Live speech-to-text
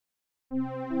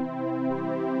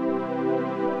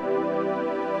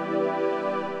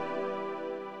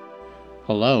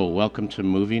Hello, welcome to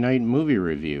Movie Night Movie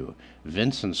Review.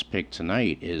 Vincent's pick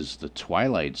tonight is The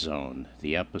Twilight Zone,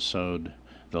 the episode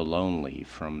The Lonely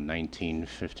from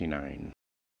 1959.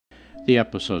 The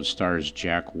episode stars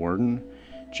Jack Warden,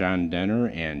 John Denner,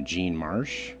 and Gene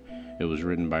Marsh. It was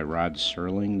written by Rod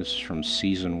Serling. This is from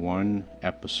Season 1,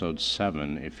 Episode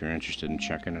 7, if you're interested in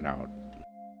checking it out.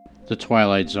 The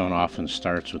Twilight Zone often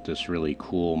starts with this really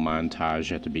cool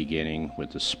montage at the beginning with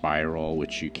the spiral,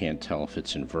 which you can't tell if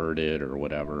it's inverted or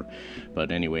whatever.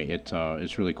 But anyway,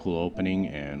 it's really cool opening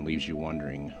and leaves you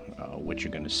wondering what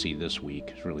you're going to see this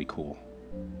week. It's really cool.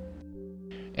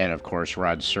 And of course,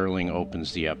 Rod Serling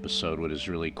opens the episode with his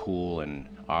really cool and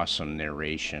awesome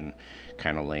narration,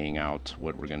 kind of laying out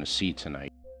what we're going to see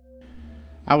tonight.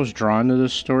 I was drawn to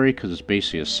this story because it's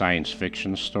basically a science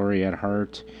fiction story at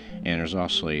heart, and there's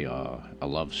also a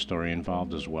love story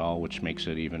involved as well, which makes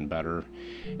it even better.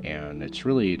 And it's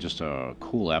really just a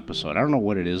cool episode. I don't know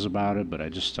what it is about it, but I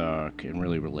just can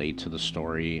really relate to the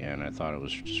story, and I thought it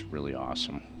was just really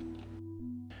awesome.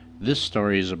 This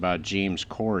story is about James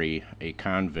Corey, a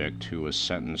convict who was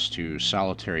sentenced to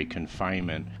solitary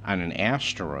confinement on an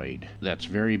asteroid that's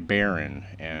very barren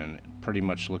and pretty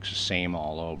much looks the same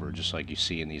all over, just like you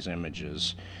see in these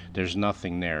images. There's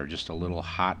nothing there, just a little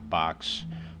hot box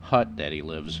hut that he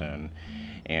lives in,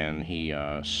 and he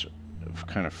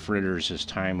kind of fritters his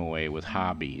time away with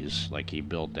hobbies, like he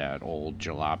built that old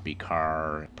jalopy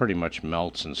car, pretty much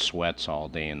melts and sweats all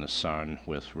day in the sun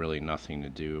with really nothing to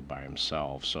do by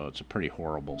himself. So it's a pretty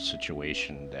horrible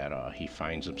situation that he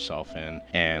finds himself in,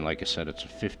 and like I said, it's a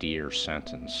 50-year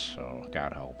sentence, so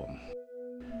God help him.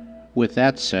 With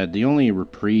that said, the only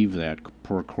reprieve that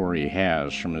poor Corey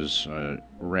has from his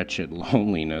wretched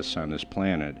loneliness on this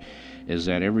planet is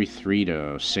that every 3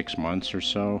 to 6 months or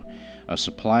so, a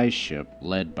supply ship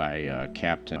led by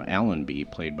Captain Allenby,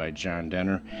 played by John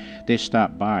Denner, they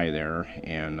stop by there,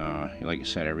 and like I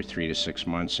said, every 3 to 6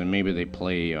 months, and maybe they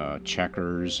play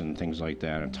checkers and things like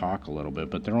that and talk a little bit,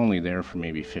 but they're only there for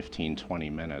maybe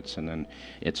 15-20 minutes, and then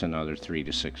it's another 3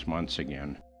 to 6 months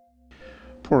again.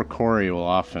 Poor Corey will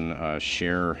often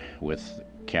share with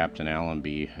Captain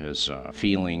Allenby his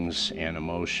feelings and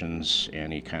emotions,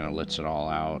 and he kind of lets it all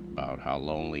out about how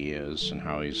lonely he is and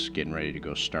how he's getting ready to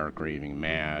go stark raving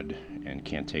mad and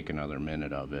can't take another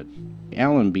minute of it.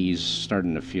 Allenby's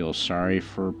starting to feel sorry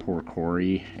for poor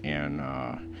Corey, and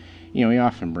he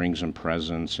often brings him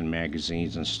presents and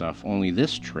magazines and stuff. Only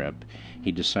this trip,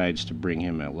 he decides to bring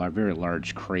him a very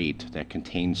large crate that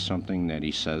contains something that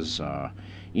he says,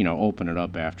 open it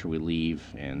up after we leave,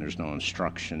 and there's no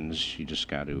instructions. You just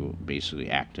got to basically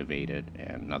activate it,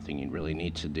 and nothing you really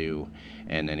need to do,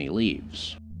 and then he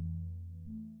leaves.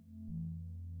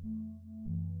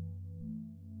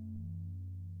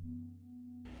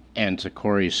 And to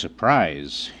Corey's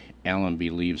surprise, Allenby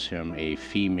leaves him a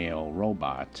female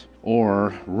robot,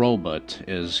 or robot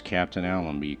as Captain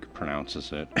Allenby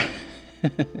pronounces it.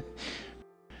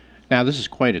 Now, this is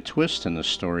quite a twist in the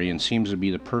story and seems to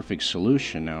be the perfect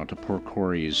solution now to poor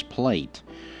Corey's plight.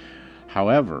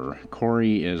 However,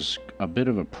 Corey is a bit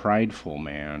of a prideful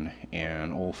man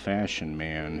and old-fashioned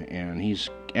man, and he's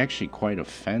actually quite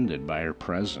offended by her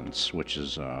presence, which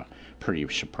is pretty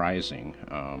surprising.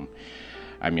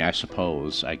 I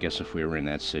guess if we were in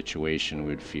that situation,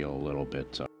 we'd feel a little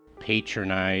bit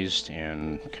patronized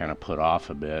and kind of put off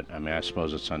a bit. I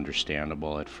suppose it's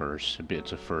understandable at first.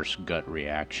 It's a first gut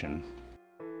reaction.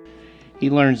 He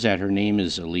learns that her name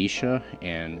is Alicia,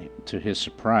 and to his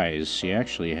surprise, she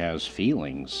actually has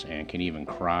feelings and can even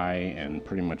cry and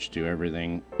pretty much do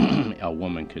everything a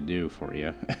woman could do for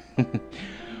you.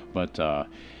 But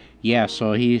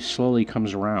so he slowly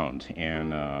comes around,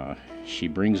 and she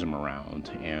brings him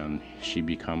around, and she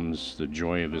becomes the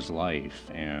joy of his life,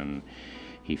 and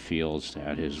he feels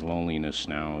that his loneliness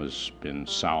now has been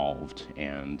solved,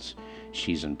 and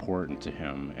she's important to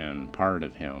him and part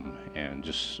of him, and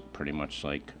just pretty much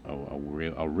like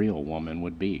a real woman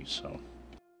would be. So,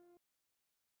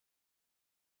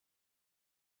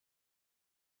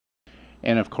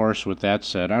 and of course, with that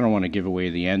said, I don't want to give away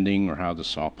the ending or how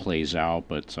this all plays out,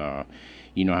 but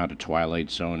you know how the Twilight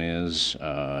Zone is.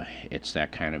 It's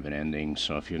that kind of an ending.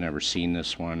 So if you've never seen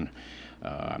this one,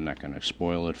 I'm not going to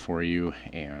spoil it for you,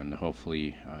 and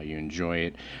hopefully you enjoy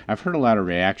it. I've heard a lot of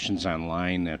reactions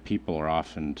online that people are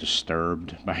often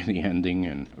disturbed by the ending,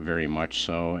 and very much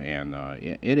so, and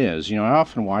it is. I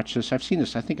often watch this. I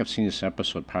think I've seen this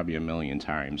episode probably 1,000,000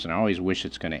 times, and I always wish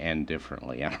it's going to end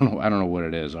differently. I don't know what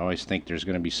it is. I always think there's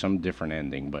going to be some different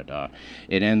ending, but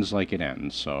it ends like it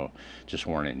ends, so just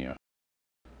warning you.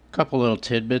 Couple little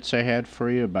tidbits I had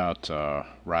for you about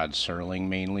Rod Serling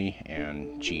mainly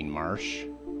and Gene Marsh,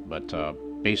 but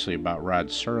basically about Rod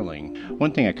Serling.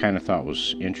 One thing I kind of thought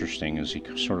was interesting is he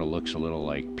sort of looks a little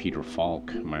like Peter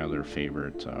Falk, my other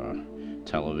favorite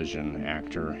television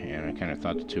actor, and I kind of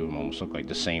thought the two of them almost looked like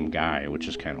the same guy, which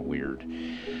is kind of weird.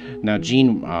 Now,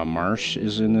 Jean Marsh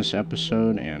is in this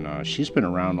episode, and she's been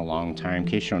around a long time. In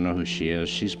case you don't know who she is,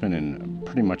 she's been in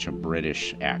pretty much a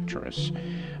British actress.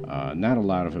 Not a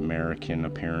lot of American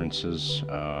appearances,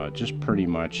 just pretty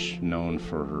much known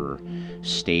for her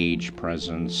stage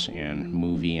presence and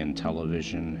movie and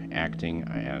television acting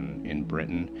in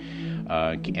Britain.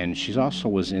 And she's also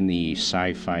was in the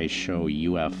sci-fi show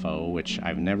UFO, which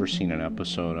I've never seen an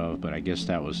episode of, but I guess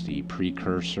that was the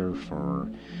precursor for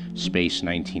Space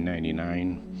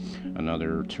 1999,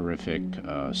 another terrific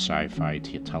sci-fi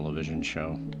television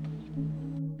show.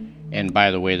 And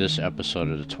by the way, this episode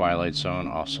of The Twilight Zone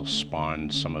also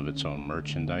spawned some of its own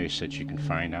merchandise that you can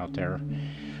find out there.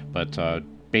 But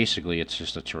basically, it's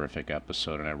just a terrific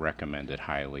episode, and I recommend it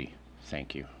highly.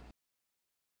 Thank you.